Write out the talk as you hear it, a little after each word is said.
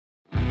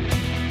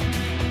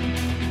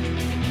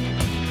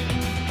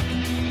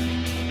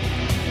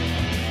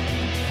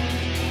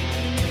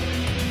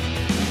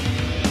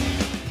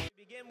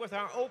with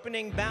our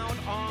opening bout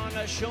on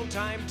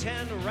Showtime.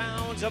 10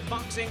 rounds of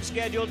boxing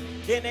scheduled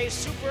in a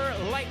super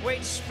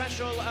lightweight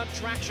special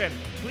attraction.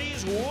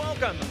 Please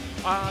welcome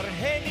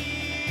Argenis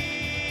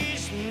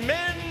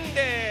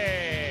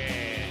Méndez.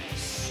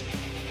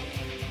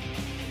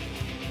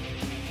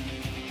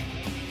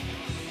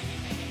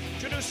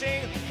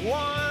 Introducing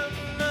Juan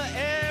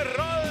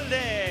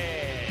Heraldez.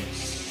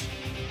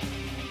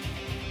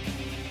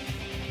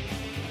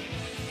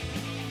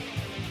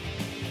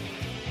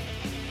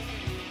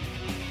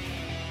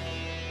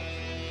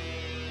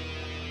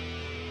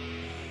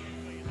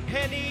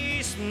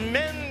 Argenis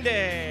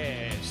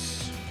Méndez.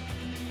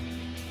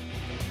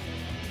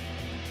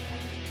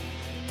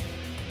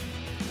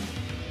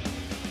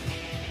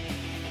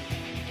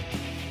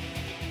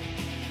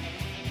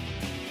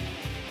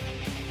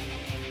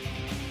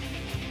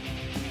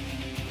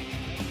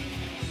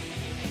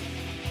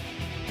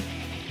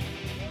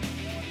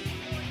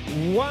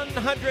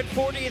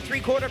 $140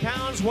 3/4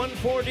 pounds,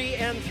 140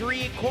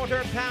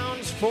 3/4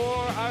 pounds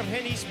for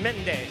Argenis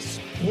Méndez.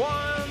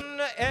 Juan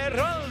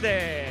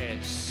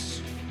Heraldez.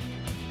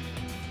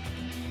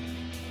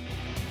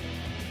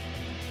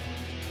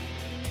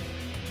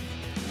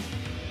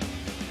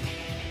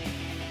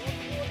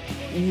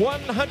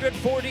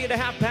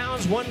 $140.5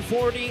 pounds,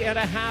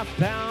 140.5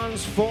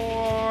 pounds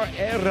for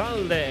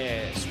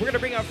Heraldez. We're going to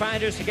bring our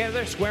fighters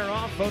together, square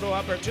off, photo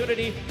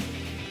opportunity.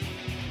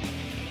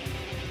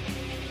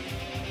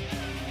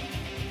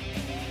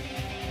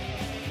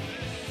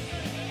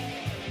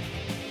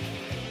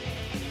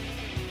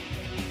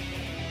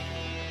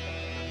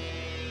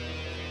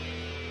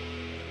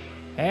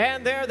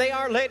 And there they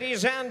are,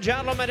 ladies and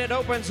gentlemen. It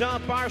opens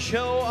up our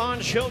show on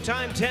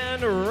Showtime.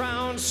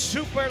 10-round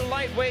super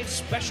lightweight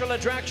special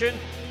attraction.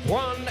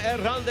 Juan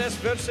Heraldez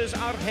versus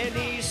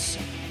Argenis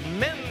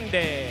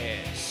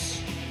Méndez.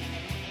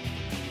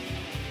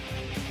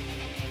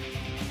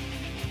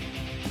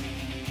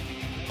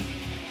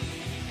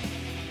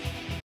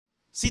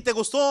 Si te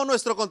gustó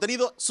nuestro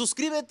contenido,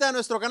 suscríbete a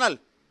nuestro canal.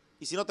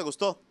 Y si no te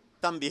gustó,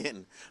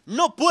 también.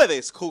 No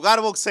puedes jugar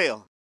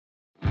boxeo.